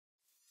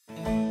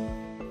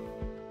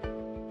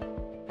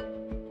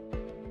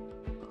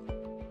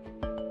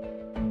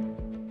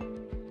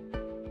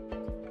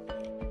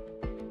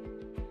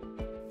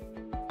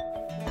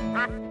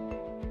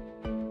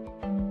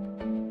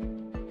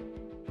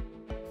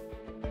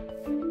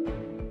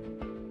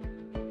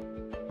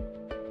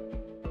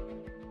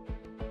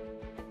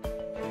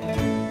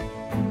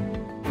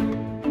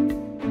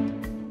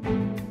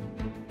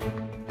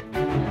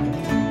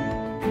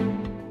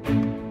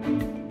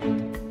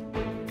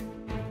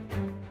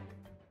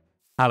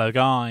Hello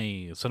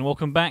guys, and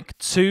welcome back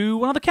to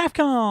another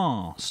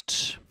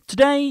Cavcast.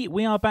 Today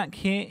we are back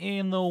here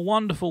in the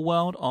wonderful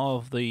world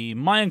of the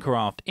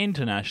Minecraft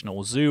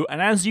International Zoo,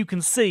 and as you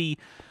can see,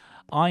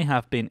 I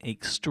have been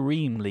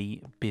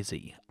extremely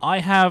busy. I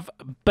have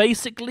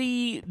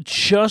basically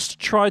just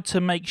tried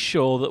to make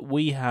sure that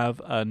we have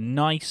a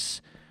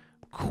nice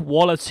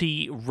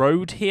quality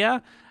road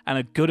here and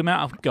a good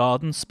amount of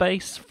garden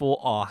space for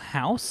our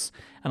house,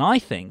 and I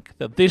think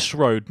that this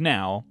road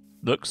now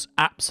looks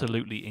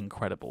absolutely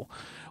incredible.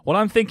 What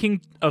I'm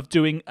thinking of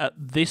doing at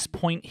this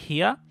point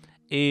here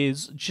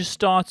is just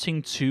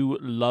starting to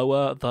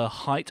lower the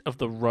height of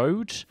the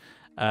road.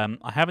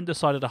 I haven't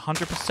decided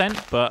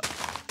 100%, but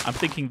I'm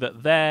thinking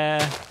that there,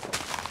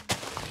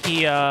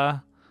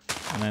 here,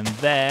 and then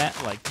there,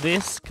 like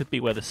this, could be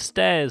where the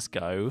stairs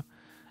go,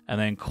 and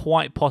then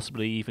quite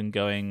possibly even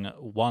going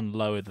one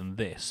lower than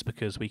this,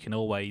 because we can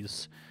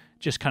always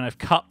just kind of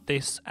cut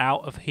this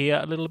out of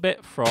here a little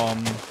bit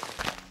from,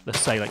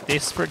 let's say like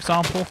this, for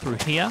example, through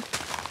here,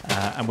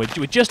 and we're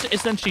just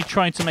essentially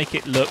trying to make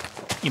it look,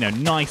 you know,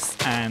 nice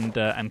and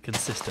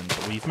consistent.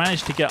 But we've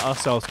managed to get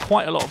ourselves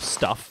quite a lot of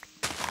stuff,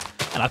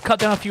 and I've cut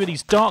down a few of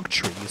these dark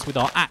trees with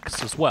our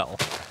axe as well,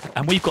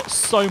 and we've got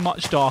so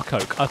much dark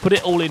oak. I put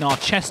it all in our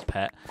chest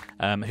pet,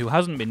 who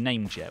hasn't been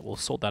named yet. We'll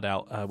sort that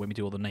out when we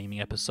do all the naming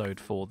episode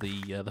for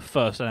the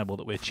first animal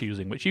that we're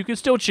choosing, which you can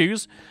still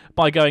choose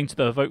by going to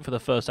the vote for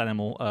the first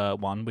animal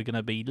one. We're going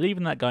to be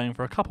leaving that going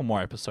for a couple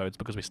more episodes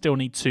because we still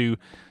need to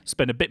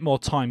spend a bit more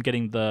time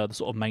getting the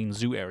sort of main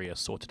zoo area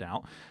sorted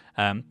out.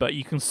 But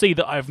you can see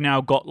that I've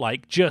now got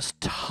like just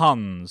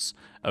tons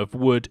of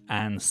wood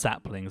and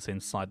saplings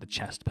inside the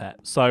chest pet.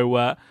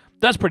 So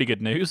that's pretty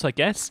good news, I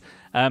guess.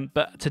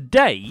 But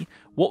today,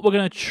 what we're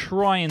going to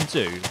try and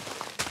do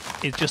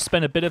is just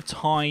spend a bit of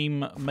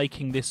time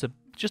making this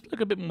just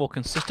look a bit more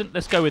consistent.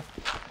 Let's go with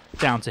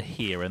down to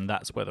here, and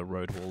that's where the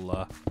road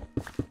will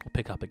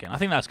pick up again. I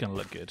think that's going to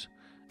look good.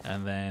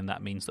 And then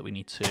that means that we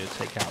need to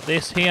take out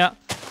this here.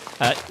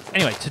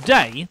 Anyway,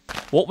 today,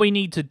 what we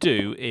need to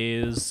do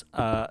is,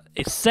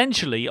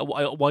 essentially, I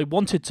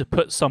wanted to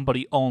put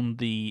somebody on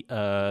the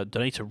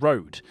Donator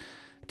Road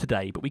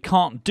today, but we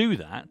can't do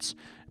that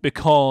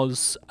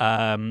because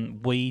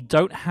we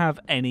don't have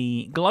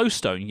any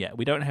glowstone yet.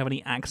 We don't have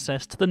any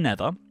access to the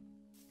nether,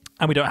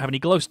 and we don't have any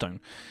glowstone.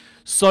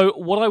 So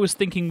what I was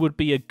thinking would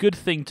be a good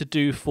thing to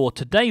do for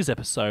today's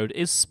episode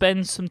is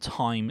spend some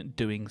time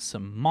doing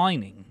some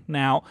mining.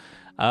 Now,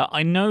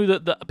 I know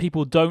that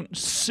people don't.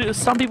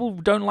 Some people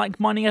don't like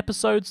mining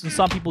episodes, and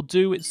some people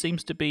do. It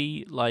seems to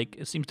be like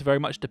it seems to very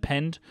much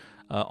depend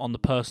on the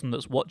person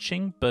that's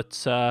watching.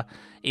 But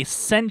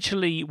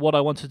essentially, what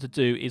I wanted to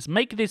do is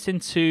make this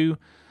into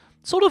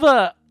sort of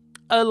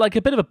like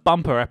a bit of a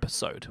bumper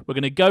episode. We're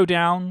going to go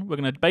down. We're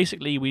going to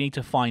basically we need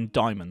to find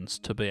diamonds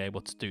to be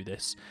able to do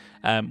this.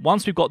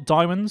 Once we've got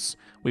diamonds,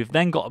 we've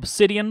then got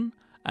obsidian.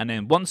 And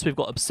then once we've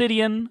got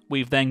obsidian,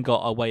 we've then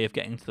got a way of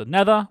getting to the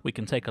nether. We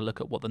can take a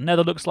look at what the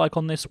nether looks like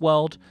on this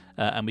world,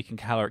 and we can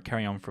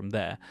carry on from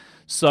there.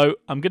 So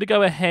I'm going to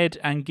go ahead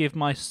and give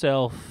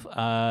myself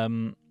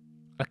a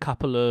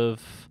couple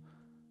of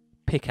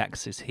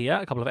pickaxes here,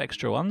 a couple of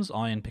extra ones,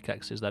 iron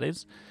pickaxes that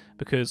is,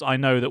 because I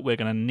know that we're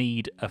going to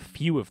need a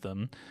few of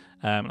them.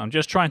 I'm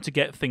just trying to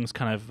get things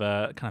kind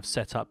of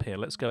set up here.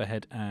 Let's go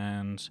ahead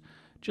and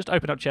just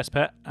open up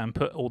Chestpet and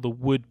put all the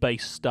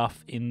wood-based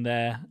stuff in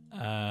there.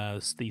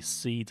 These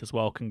seeds as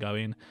well can go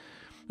in.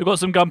 We've got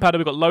some gunpowder.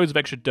 We've got loads of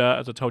extra dirt,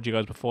 as I told you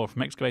guys before,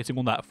 from excavating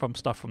all that from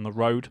stuff from the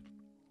road.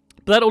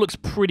 But that all looks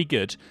pretty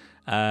good.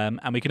 And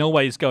we can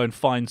always go and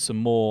find some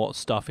more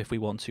stuff if we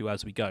want to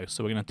as we go.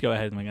 So we're going to go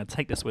ahead and we're going to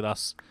take this with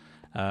us.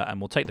 And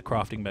we'll take the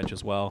crafting bench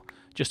as well,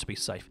 just to be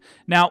safe.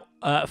 Now,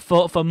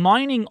 for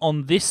mining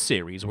on this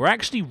series, we're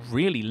actually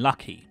really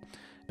lucky,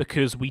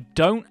 because we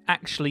don't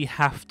actually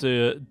have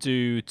to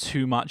do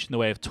too much in the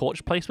way of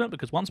torch placement,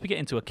 because once we get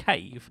into a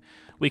cave,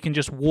 we can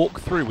just walk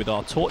through with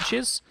our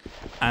torches,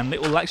 and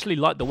it will actually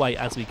light the way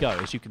as we go,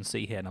 as you can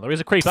see here. Now, there is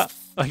a creeper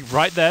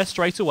right there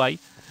straight away,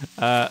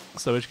 so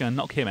we're just going to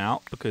knock him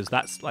out, because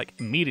that's like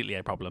immediately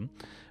a problem.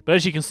 But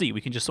as you can see,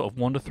 we can just sort of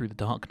wander through the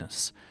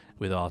darkness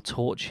with our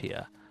torch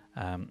here,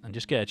 and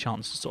just get a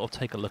chance to sort of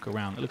take a look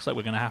around. It looks like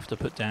we're going to have to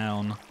put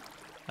down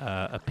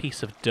a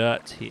piece of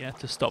dirt here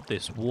to stop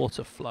this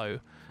water flow.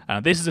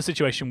 This is a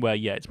situation where,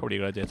 yeah, it's probably a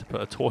good idea to put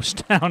a torch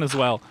down as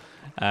well.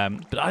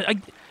 But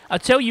I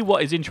tell you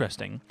what is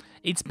interesting.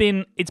 It's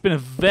been a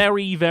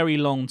very, very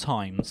long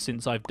time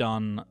since I've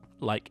done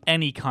like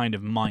any kind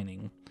of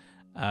mining,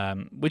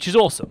 which is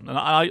awesome, and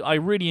I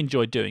really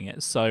enjoy doing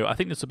it. So I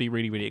think this will be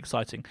really, really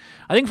exciting.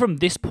 I think from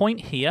this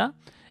point here,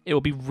 it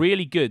will be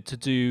really good to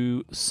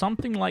do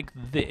something like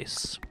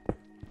this,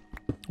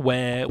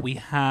 where we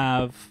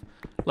have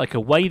like a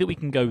way that we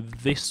can go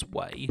this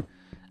way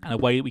and a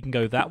way that we can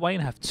go that way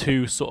and have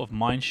two sort of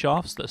mine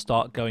shafts that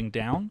start going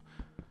down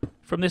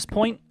from this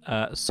point.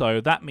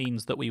 So that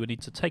means that we would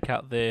need to take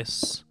out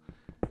this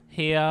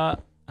here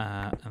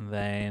and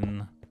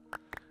then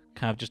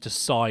kind of just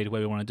decide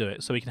where we want to do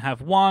it. So we can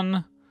have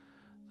one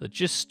that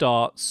just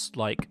starts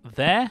like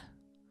there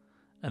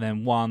and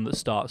then one that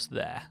starts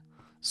there.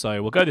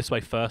 So we'll go this way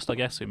first, I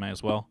guess. We may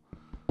as well.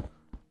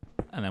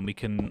 And then we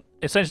can,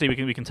 essentially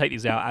we can take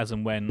these out as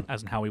and when,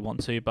 as and how we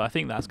want to, but I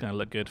think that's going to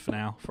look good for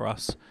now for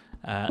us.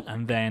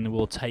 And then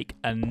we'll take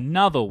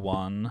another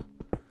one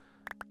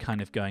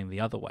kind of going the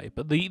other way.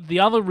 But the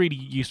other really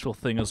useful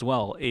thing as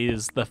well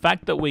is the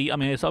fact that I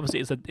mean, it's obviously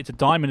it's a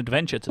diamond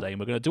adventure today, and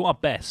we're going to do our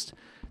best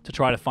to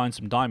try to find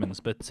some diamonds,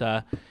 but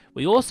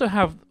we also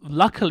have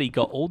luckily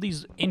got all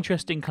these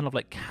interesting kind of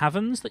like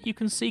caverns that you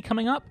can see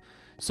coming up.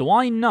 So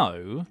I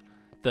know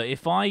that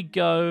if I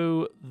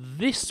go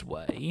this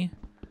way,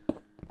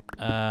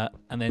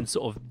 and then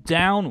sort of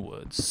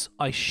downwards,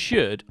 I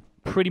should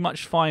pretty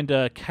much find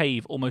a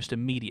cave almost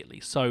immediately.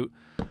 So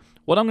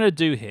what I'm going to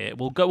do here,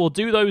 we'll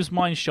do those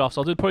mine shafts.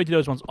 I'll probably do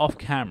those ones off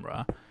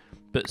camera,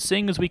 but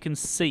seeing as we can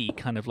see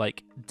kind of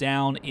like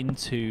down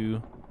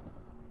into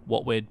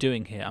what we're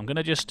doing here, I'm going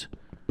to just,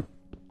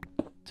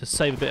 to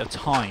save a bit of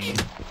time,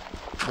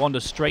 wander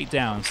straight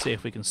down and see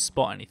if we can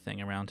spot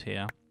anything around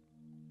here,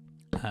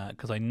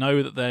 because I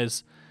know that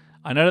there's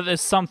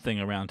something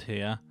around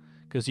here,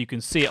 because you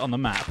can see it on the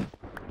map.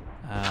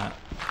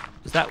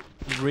 Is that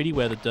really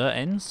where the dirt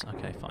ends?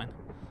 Okay, fine.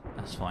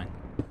 That's fine.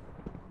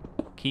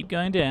 Keep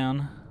going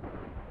down,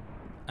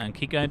 and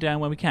keep going down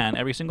when we can,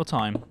 every single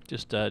time.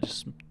 Just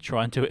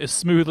try and do it as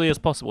smoothly as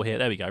possible here.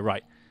 There we go,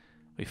 right.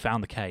 We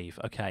found the cave.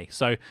 Okay,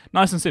 so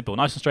nice and simple,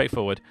 nice and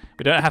straightforward.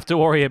 We don't have to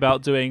worry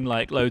about doing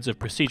like loads of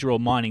procedural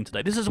mining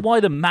today. This is why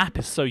the map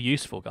is so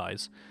useful,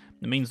 guys.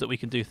 It means that we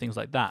can do things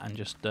like that and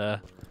just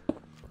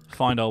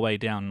find our way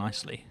down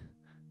nicely.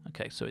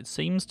 Okay, so it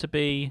seems to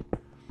be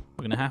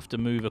we're going to have to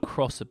move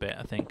across a bit,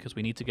 I think, because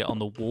we need to get on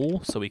the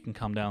wall so we can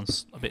come down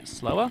a bit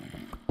slower.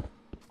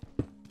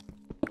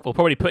 We'll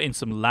probably put in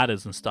some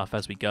ladders and stuff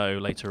as we go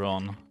later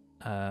on.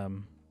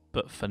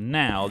 But for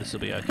now, this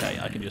will be okay.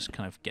 I can just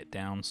kind of get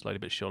down slowly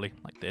but surely,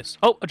 like this.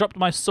 Oh, I dropped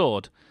my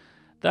sword.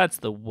 That's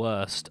the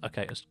worst.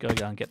 Okay, let's go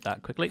down and get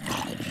that quickly.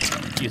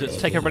 Use it to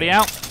take everybody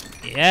out.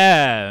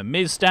 Yeah,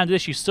 MIZ standard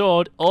issue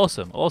sword.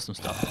 Awesome, awesome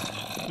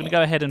stuff. I'm going to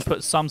go ahead and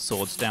put some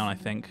swords down, I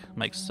think.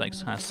 Makes kind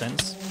of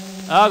sense.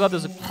 Oh, God,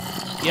 there's a...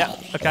 Yeah,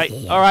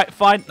 okay. All right,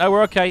 fine. No,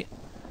 we're okay.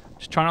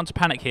 Just try not to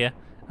panic here.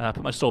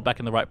 Put my sword back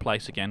in the right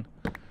place again.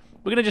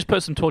 We're going to just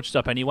put some torches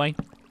up anyway,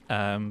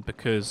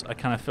 because I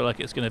kind of feel like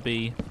it's going to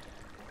be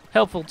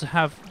helpful to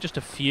have just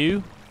a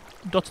few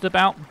dotted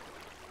about.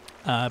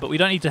 But we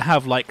don't need to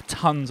have, like,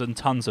 tons and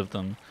tons of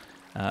them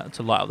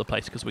to light up the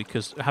place,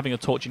 because having a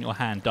torch in your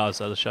hand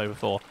does, as I showed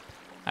before,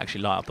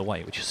 actually light up the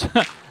way, which is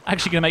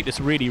actually going to make this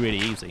really, really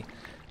easy.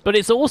 But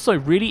it's also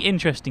really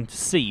interesting to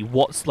see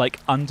what's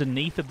like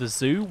underneath of the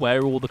zoo,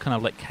 where all the kind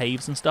of like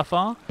caves and stuff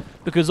are.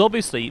 Because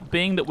obviously,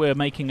 being that we're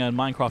making a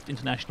Minecraft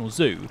International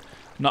Zoo,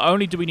 not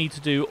only do we need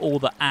to do all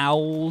the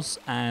owls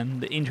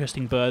and the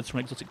interesting birds from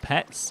Exotic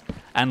Pets,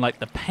 and like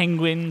the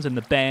penguins and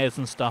the bears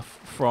and stuff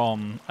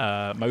from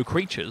Mo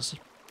Creatures,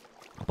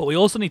 but we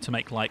also need to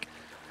make like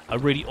a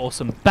really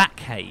awesome bat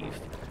cave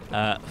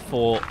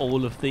for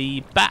all of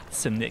the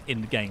bats in the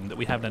game that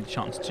we haven't had a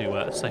chance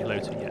to say hello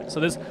to yet. So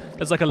there's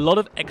like a lot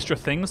of extra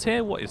things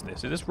here. What is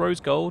this? Is this rose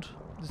gold?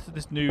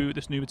 This new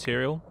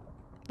material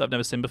that I've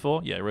never seen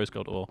before? Yeah, rose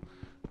gold ore.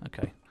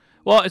 Okay.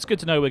 Well, it's good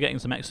to know we're getting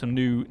some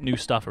new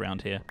stuff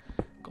around here.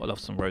 Gotta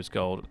love some rose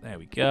gold. There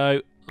we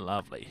go.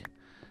 Lovely.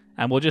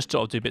 And we'll just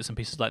sort of do bits and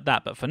pieces like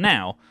that. But for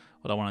now,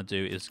 what I want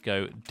to do is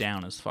go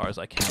down as far as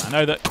I can. I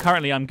know that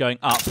currently I'm going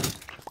up,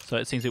 so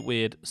it seems a bit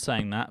weird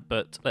saying that,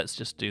 but let's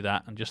just do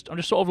that. And I'm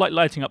just sort of like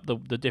lighting up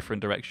the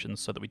different directions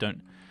so that we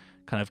don't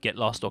kind of get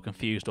lost or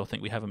confused or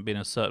think we haven't been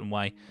a certain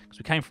way. Because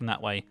we came from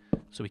that way,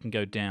 so we can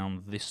go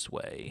down this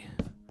way.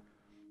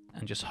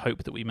 And just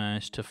hope that we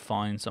manage to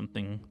find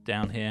something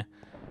down here.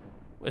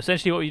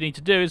 Essentially what you need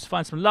to do is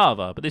find some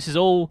lava, but this is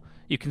all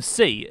you can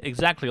see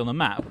exactly on the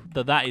map,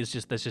 there's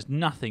just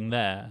nothing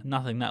there,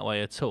 nothing that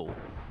way at all.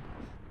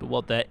 But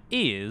what there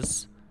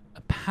is,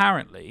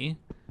 apparently,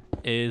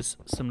 is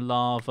some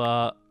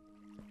lava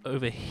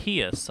over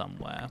here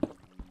somewhere.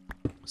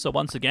 So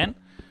once again,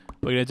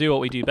 we're going to do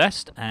what we do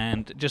best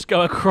and just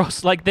go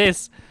across like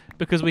this,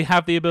 because we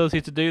have the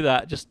ability to do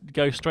that. Just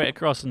go straight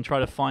across and try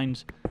to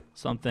find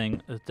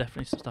something. There's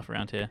definitely some stuff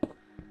around here.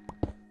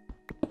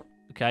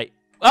 Okay.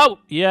 Oh,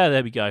 yeah,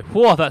 there we go.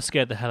 Whoa, that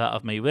scared the hell out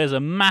of me. There's a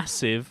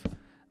massive,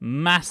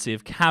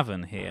 massive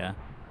cavern here.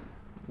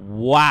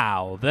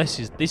 Wow, this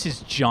is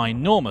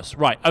ginormous.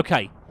 Right,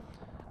 okay.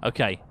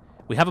 Okay,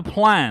 we have a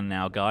plan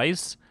now,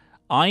 guys.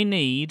 I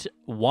need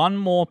one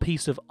more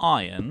piece of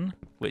iron,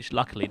 which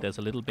luckily there's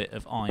a little bit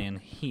of iron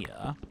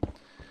here.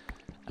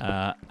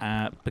 And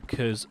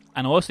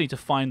I also need to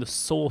find the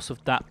source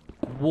of that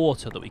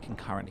water that we can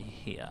currently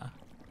hear.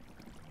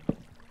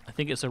 I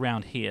think it's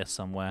around here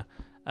somewhere.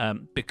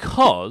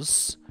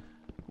 because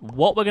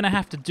what we're going to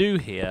have to do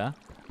here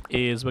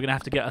is we're going to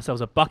have to get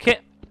ourselves a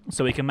bucket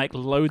so we can make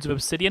loads of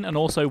obsidian and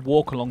also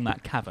walk along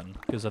that cavern,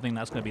 because I think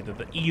that's going to be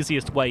the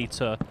easiest way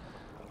to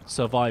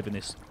survive in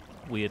this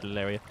weird little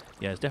area.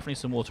 Yeah, there's definitely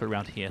some water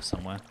around here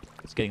somewhere.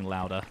 It's getting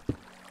louder.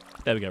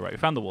 There we go, right, we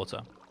found the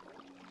water.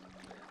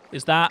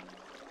 Is that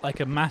like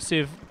a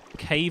massive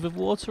cave of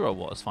water or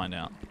what? Let's find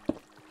out.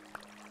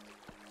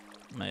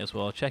 May as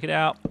well check it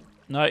out.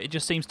 No, it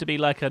just seems to be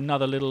like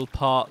another little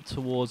part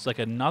towards like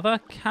another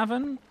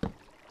cavern.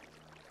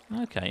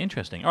 Okay,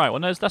 interesting. All right, well,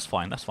 no, that's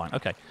fine. That's fine.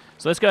 Okay,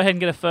 so let's go ahead and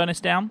get a furnace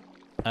down.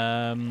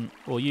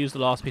 We'll use the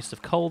last piece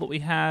of coal that we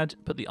had,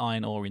 put the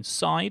iron ore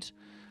inside.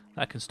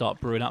 That can start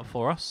brewing up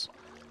for us.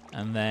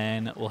 And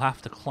then we'll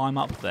have to climb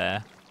up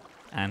there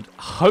and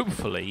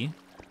hopefully,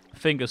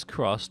 fingers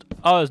crossed.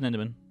 Oh, there's an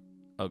Enderman.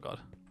 Oh, God.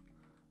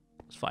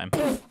 Let's fight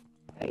him.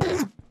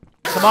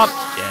 Come on.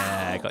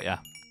 Yeah, got ya.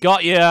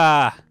 Got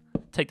ya!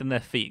 Take them their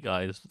feet,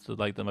 guys. It's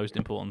like the most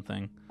important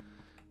thing.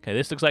 Okay,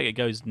 this looks like it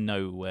goes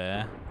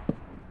nowhere.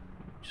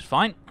 Which is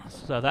fine.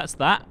 So that's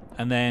that.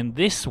 And then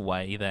this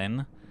way,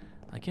 then,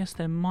 I guess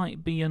there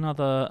might be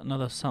another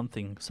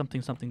something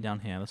down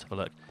here. Let's have a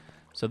look.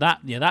 So that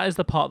is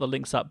the part that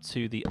links up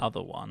to the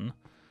other one.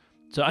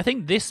 So I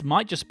think this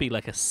might just be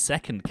like a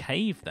second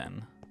cave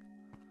then.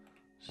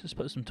 Let's just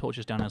put some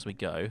torches down as we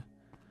go.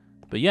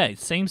 But yeah, it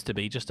seems to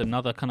be just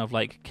another kind of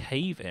like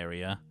cave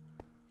area.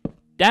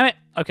 Damn it!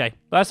 Okay,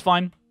 that's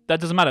fine. That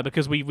doesn't matter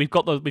because we've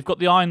got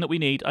the iron that we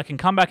need. I can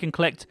come back and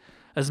collect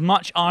as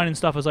much iron and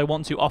stuff as I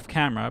want to off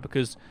camera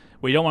because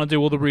we don't want to do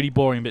all the really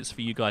boring bits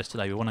for you guys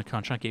today. We want to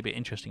try and keep it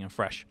interesting and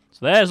fresh.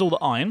 So there's all the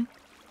iron.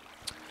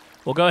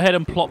 We'll go ahead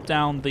and plop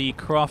down the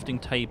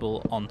crafting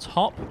table on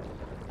top,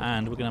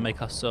 and we're going to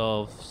make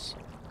ourselves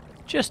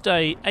just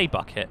a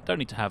bucket. Don't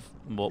need to have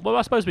more. Well,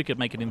 I suppose we could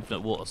make an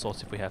infinite water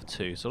source if we have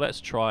two. So let's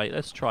try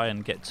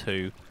and get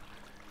two,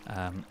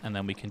 and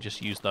then we can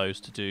just use those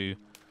to do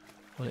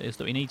what it is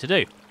that we need to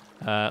do.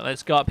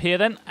 Let's go up here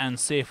then and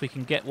see if we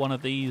can get one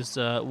of these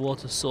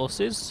water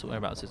sources.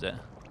 Whereabouts is it?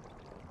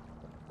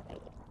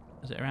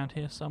 Is it around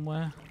here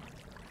somewhere?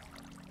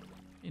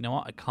 You know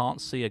what? I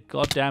can't see a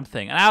goddamn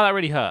thing. Ow, that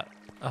really hurt.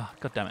 Oh,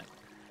 god damn it.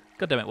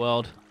 God damn it,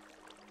 world.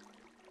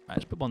 Right,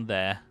 let's put one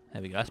there.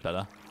 There we go, that's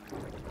better.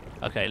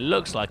 Okay, it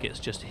looks like it's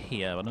just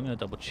here, but I'm going to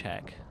double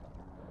check.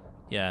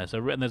 Yeah,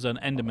 so there's an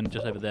Enderman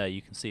just over there.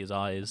 You can see his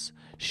eyes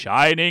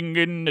shining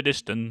in the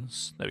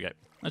distance. There we go.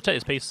 Let's take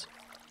this piece.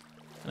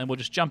 And then we'll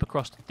just jump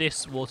across to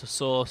this water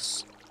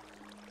source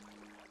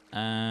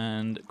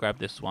and grab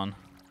this one.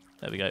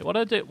 There we go. What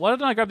did I do? Why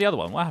didn't I grab the other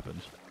one? What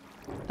happened?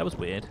 That was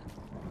weird.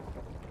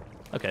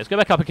 Okay, let's go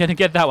back up again and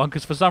get that one,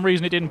 because for some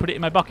reason it didn't put it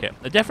in my bucket.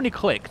 It definitely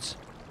clicked.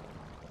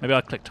 Maybe I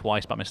clicked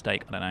twice by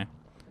mistake. I don't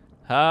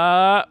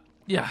know.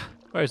 Yeah.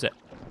 Where is it?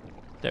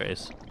 There it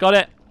is. Got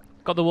it.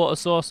 Got the water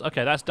source.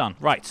 Okay, that's done.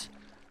 Right.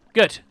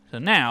 Good. So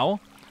now,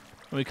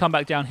 when we come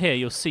back down here,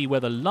 you'll see where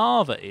the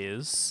lava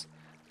is,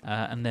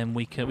 and then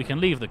we can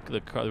leave the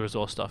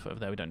resource stuff over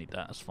there. We don't need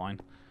that. That's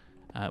fine.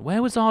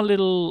 Where was our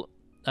little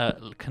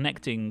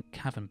connecting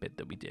cavern bit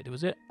that we did?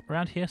 Was it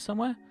around here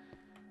somewhere?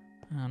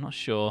 I'm not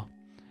sure.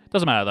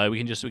 Doesn't matter though. We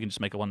can just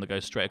make a one that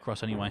goes straight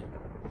across anyway.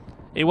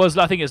 It was.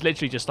 I think it's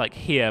literally just like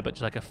here, but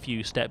just like a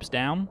few steps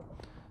down.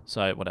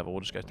 So whatever. We'll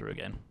just go through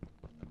again.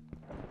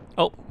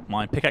 Oh,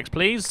 my pickaxe,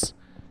 please.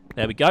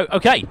 There we go.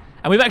 Okay,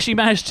 and we've actually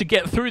managed to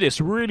get through this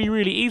really,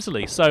 really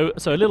easily. So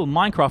a little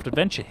Minecraft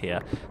adventure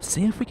here.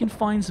 See if we can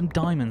find some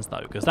diamonds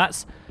though, because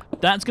that's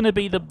going to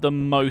be the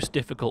most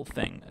difficult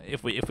thing.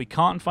 If we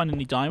can't find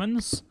any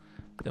diamonds,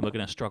 then we're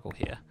going to struggle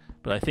here.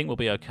 But I think we'll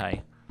be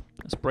okay.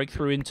 Let's break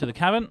through into the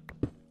cavern.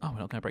 Oh, we're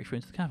not going to break through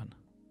into the cavern.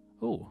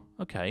 Oh,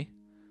 okay.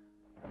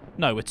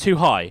 No, we're too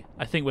high.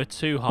 I think we're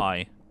too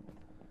high.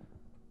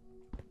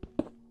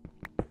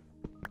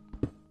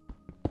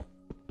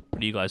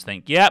 What do you guys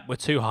think? Yep, we're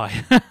too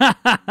high.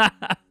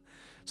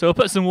 So we'll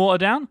put some water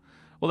down.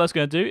 What that's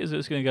going to do is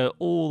it's going to go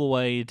all the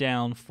way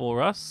down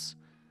for us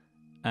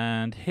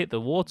and hit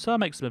the water,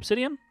 make some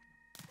obsidian.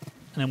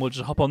 And then we'll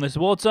just hop on this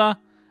water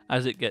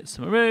as it gets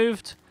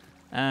removed.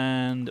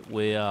 And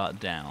we are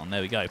down.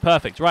 There we go.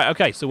 Perfect. Right,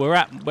 okay, so we're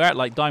at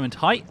like diamond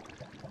height,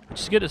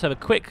 which is good. Let's have a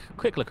quick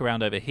look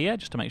around over here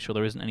just to make sure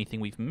there isn't anything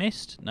we've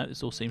missed. No,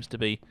 this all seems to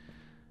be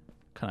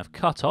kind of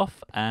cut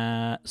off.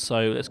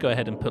 So let's go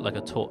ahead and put like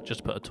a torch,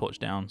 just put a torch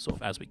down sort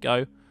of as we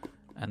go.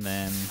 And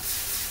then...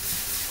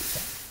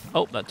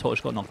 Oh, that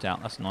torch got knocked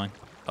out. That's annoying.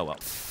 Oh well.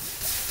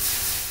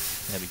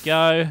 There we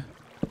go.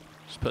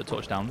 Just put a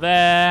torch down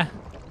there.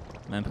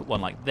 And then put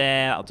one like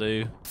there. I'll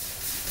do.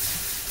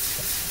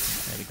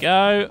 There we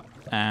go.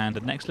 And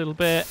the next little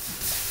bit.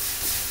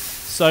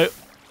 So,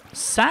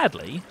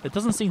 sadly, there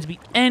doesn't seem to be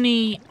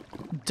any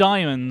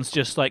diamonds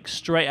just like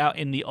straight out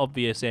in the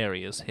obvious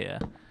areas here.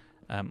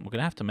 We're going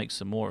to have to make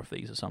some more of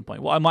these at some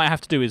point. What I might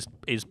have to do is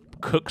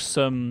cook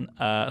some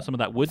of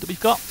that wood that we've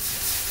got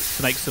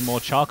to make some more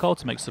charcoal,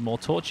 to make some more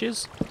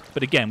torches.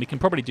 But again, we can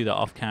probably do that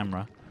off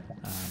camera.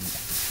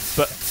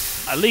 But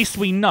at least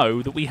we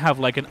know that we have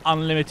like an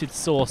unlimited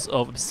source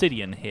of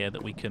obsidian here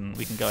that we can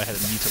go ahead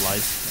and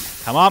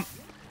utilize. Come on,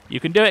 you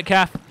can do it,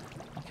 Calf.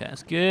 Okay,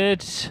 that's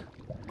good.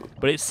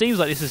 But it seems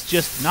like this is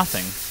just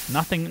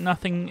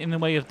nothing in the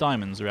way of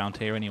diamonds around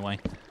here anyway.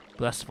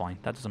 But that's fine.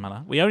 That doesn't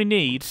matter. We only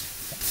need,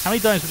 how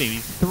many diamonds do we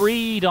need?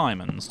 3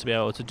 diamonds to be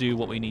able to do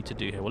what we need to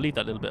do here. We'll leave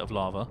that little bit of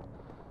lava.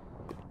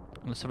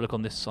 Let's have a look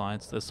on this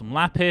side. So there's some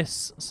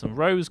lapis, some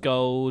rose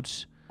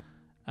gold.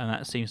 And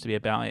that seems to be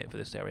about it for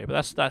this area. But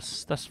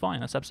that's fine.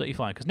 That's absolutely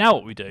fine. Because now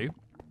what we do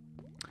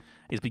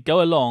is we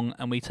go along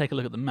and we take a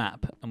look at the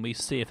map and we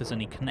see if there's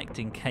any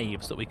connecting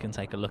caves that we can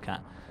take a look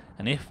at.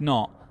 And if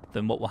not,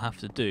 then what we'll have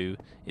to do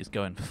is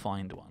go and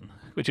find one,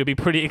 which will be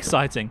pretty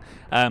exciting.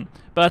 But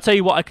I'll tell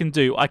you what I can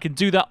do. I can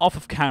do that off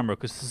of camera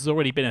because this has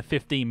already been a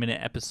 15-minute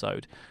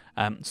episode.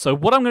 So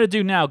what I'm going to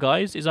do now,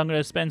 guys, is I'm going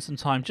to spend some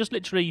time just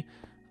literally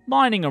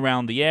mining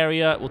around the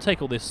area. We'll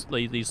take all these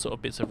sort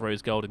of bits of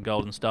rose gold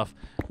and stuff.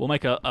 We'll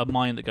make a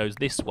mine that goes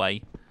this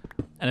way.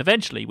 And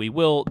eventually we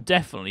will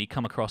definitely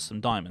come across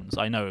some diamonds.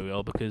 I know we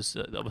will, because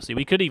obviously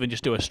we could even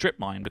just do a strip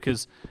mine,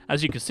 because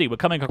as you can see, we're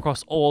coming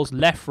across ores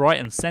left, right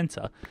and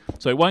center.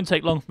 So it won't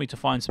take long for me to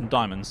find some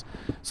diamonds.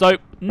 So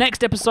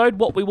next episode,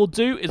 what we will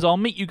do is I'll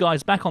meet you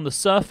guys back on the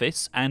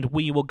surface and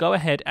we will go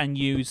ahead and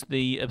use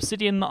the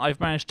obsidian that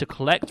I've managed to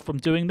collect from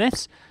doing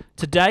this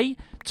today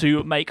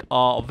to make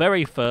our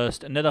very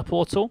first nether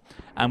portal.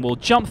 And we'll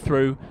jump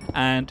through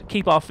and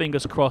keep our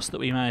fingers crossed that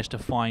we manage to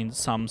find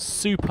some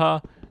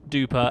super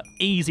duper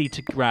easy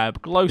to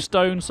grab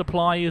glowstone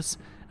supplies,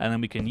 and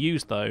then we can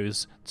use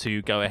those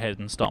to go ahead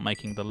and start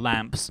making the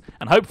lamps,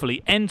 and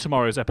hopefully end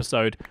tomorrow's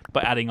episode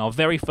by adding our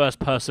very first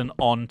person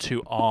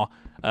onto our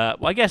well,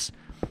 I guess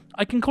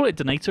I can call it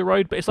Donator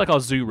Road, but it's like our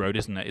Zoo Road,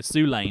 isn't it? It's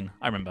Zoo Lane.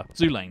 I remember.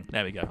 Zoo Lane.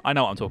 There we go. I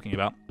know what I'm talking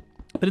about.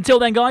 But until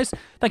then, guys,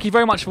 thank you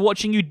very much for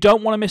watching. You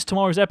don't want to miss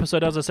tomorrow's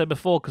episode, as I said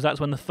before, because that's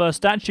when the first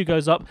statue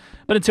goes up.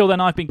 But until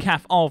then, I've been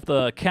Calf of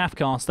the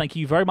Calfcast. Thank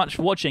you very much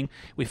for watching.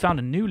 We found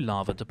a new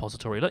lava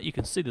depository. Look, you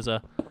can see there's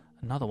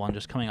another one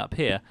just coming up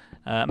here.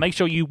 Make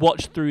sure you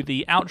watch through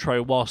the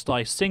outro whilst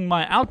I sing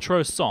my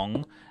outro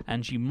song,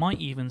 and you might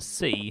even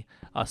see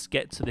us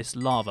get to this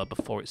lava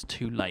before it's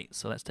too late.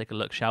 So let's take a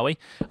look, shall we?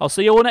 I'll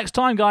see you all next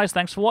time, guys.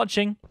 Thanks for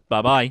watching.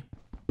 Bye-bye.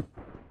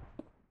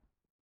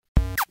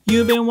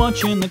 You've been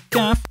watching the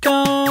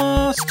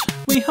Calfcast.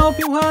 We hope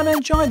you have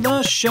enjoyed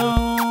the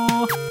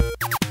show.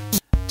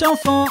 Don't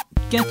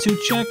forget to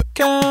check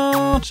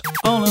out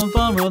all of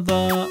our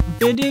other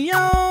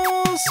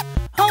videos.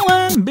 Oh,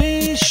 and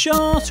be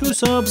sure to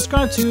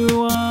subscribe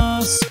to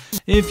us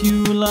if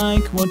you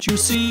like what you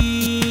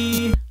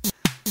see.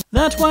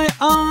 That way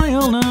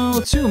I'll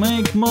know to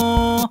make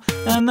more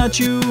and that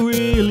you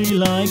really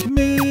like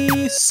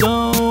me.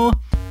 So,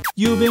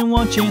 you've been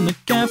watching the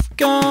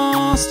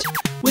Calfcast.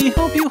 We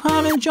hope you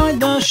have enjoyed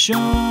the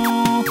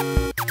show.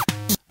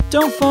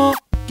 Don't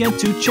forget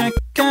to check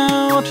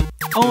out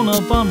all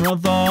of our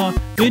other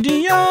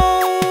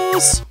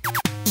videos.